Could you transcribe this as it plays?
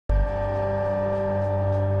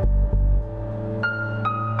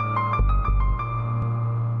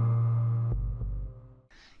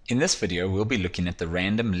In this video, we'll be looking at the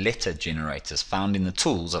random letter generators found in the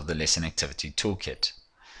tools of the Lesson Activity Toolkit.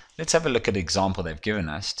 Let's have a look at the example they've given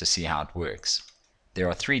us to see how it works. There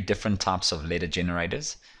are three different types of letter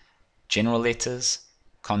generators: general letters,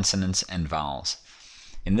 consonants, and vowels.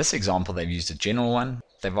 In this example, they've used a general one.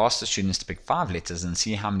 They've asked the students to pick 5 letters and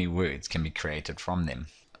see how many words can be created from them.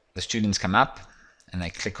 The students come up and they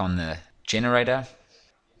click on the generator,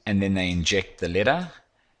 and then they inject the letter,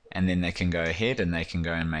 and then they can go ahead and they can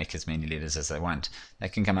go and make as many letters as they want. They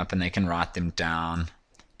can come up and they can write them down.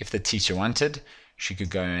 If the teacher wanted, she could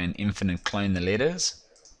go and infinite clone the letters,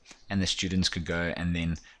 and the students could go and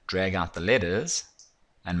then drag out the letters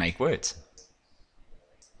and make words.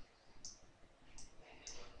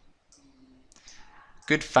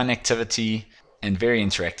 Good fun activity and very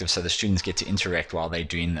interactive, so the students get to interact while they're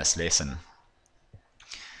doing this lesson.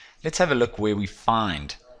 Let's have a look where we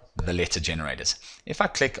find the letter generators. If I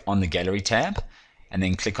click on the Gallery tab and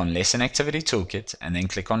then click on Lesson Activity Toolkit and then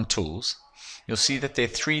click on Tools, you'll see that there are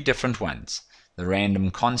 3 different ones: the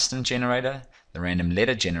random constant generator, the random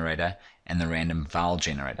letter generator, and the random vowel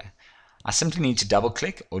generator. I simply need to double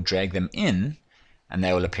click or drag them in and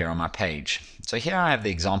they will appear on my page. So here I have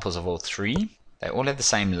the examples of all 3. They all have the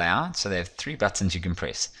same layout, so they have 3 buttons you can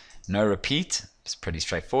press. No repeat, it's pretty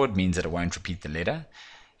straightforward, means that it won't repeat the letter.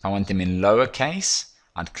 If I want them in lowercase,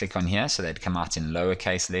 I'd click on here so they'd come out in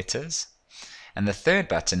lowercase letters. And the third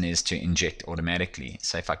button is to inject automatically.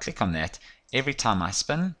 So if I click on that, every time I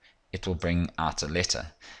spin, it will bring out a letter.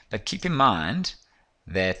 But keep in mind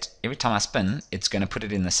that every time I spin, it's going to put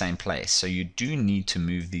it in the same place. So you do need to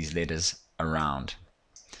move these letters around.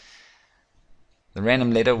 The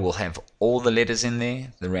random letter will have all the letters in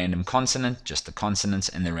there, the random consonant, just the consonants,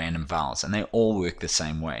 and the random vowels, and they all work the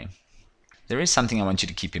same way. There is something I want you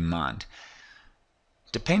to keep in mind.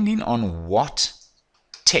 Depending on what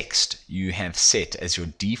text you have set as your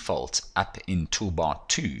default up in toolbar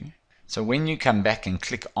 2, so when you come back and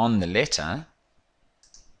click on the letter,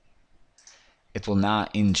 it will now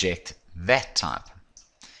inject that type.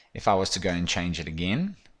 If I was to go and change it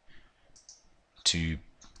again to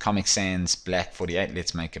Comic Sans Black 48,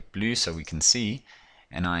 let's make it blue so we can see,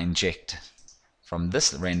 and I inject from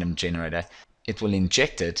this random generator, it will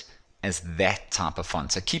inject it as that type of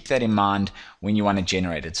font. So keep that in mind when you want to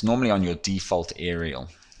generate it. It's normally on your default Arial.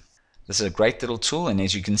 This is a great little tool, and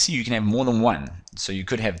as you can see, you can have more than one. So you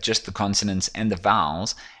could have just the consonants and the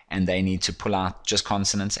vowels, and they need to pull out just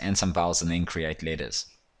consonants and some vowels and then create letters.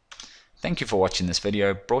 Thank you for watching this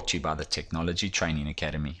video, brought to you by the Technology Training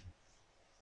Academy.